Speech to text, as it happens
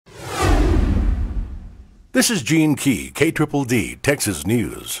This is Gene Key, KDDD, Texas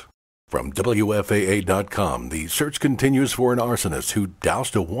News. From WFAA.com, the search continues for an arsonist who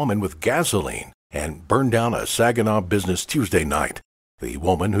doused a woman with gasoline and burned down a Saginaw business Tuesday night. The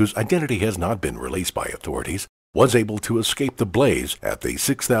woman, whose identity has not been released by authorities, was able to escape the blaze at the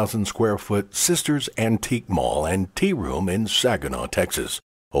 6,000-square-foot Sisters Antique Mall and Tea Room in Saginaw, Texas,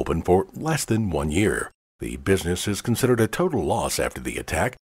 open for less than 1 year. The business is considered a total loss after the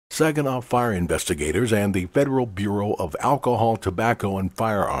attack. Saginaw fire investigators and the Federal Bureau of Alcohol, Tobacco, and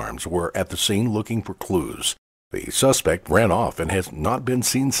Firearms were at the scene looking for clues. The suspect ran off and has not been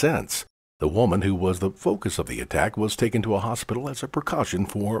seen since. The woman, who was the focus of the attack, was taken to a hospital as a precaution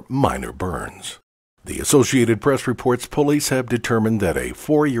for minor burns. The Associated Press reports police have determined that a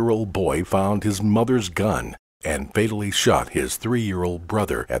 4-year-old boy found his mother's gun and fatally shot his 3-year-old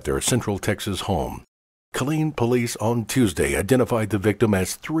brother at their Central Texas home. Killeen police on Tuesday identified the victim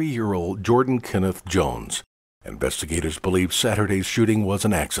as 3-year-old Jordan Kenneth Jones. Investigators believe Saturday's shooting was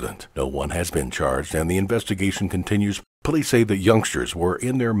an accident. No one has been charged, and the investigation continues. Police say the youngsters were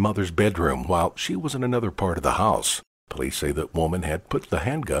in their mother's bedroom while she was in another part of the house. Police say that woman had put the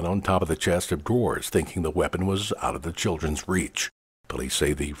handgun on top of the chest of drawers, thinking the weapon was out of the children's reach. Police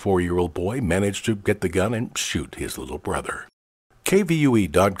say the 4-year-old boy managed to get the gun and shoot his little brother.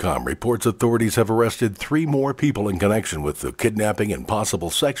 KVUE.com reports authorities have arrested 3 more people in connection with the kidnapping and possible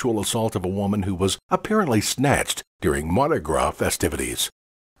sexual assault of a woman who was apparently snatched during Mardi Gras festivities.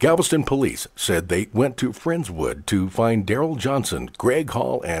 Galveston police said they went to Friendswood to find Daryl Johnson, Greg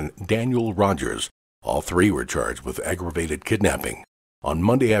Hall, and Daniel Rogers. All 3 were charged with aggravated kidnapping. On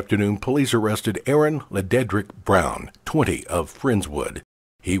Monday afternoon, police arrested Aaron Lededrick Brown, 20, of Friendswood.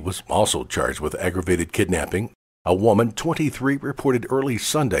 He was also charged with aggravated kidnapping. A woman, 23, reported early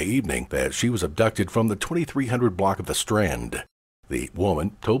Sunday evening that she was abducted from the 2300 block of the Strand. The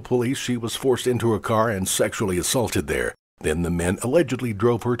woman told police she was forced into a car and sexually assaulted there. Then the men allegedly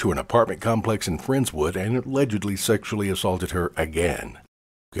drove her to an apartment complex in Friendswood and allegedly sexually assaulted her again.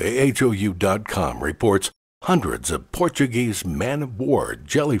 KHOU.com reports hundreds of Portuguese man-of-war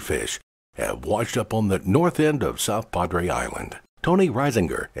jellyfish have washed up on the north end of South Padre Island. Tony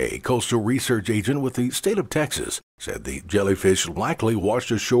Reisinger, a coastal research agent with the state of Texas, said the jellyfish likely washed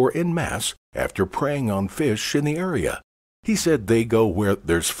ashore en masse after preying on fish in the area. He said they go where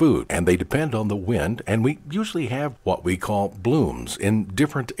there's food and they depend on the wind, and we usually have what we call blooms in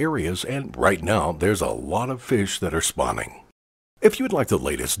different areas, and right now there's a lot of fish that are spawning. If you would like the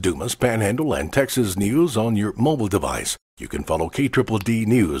latest Dumas, Panhandle, and Texas news on your mobile device, you can follow KDDD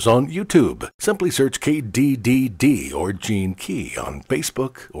News on YouTube. Simply search KDDD or Gene Key on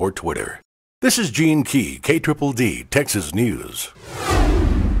Facebook or Twitter. This is Gene Key, KDDD, Texas News.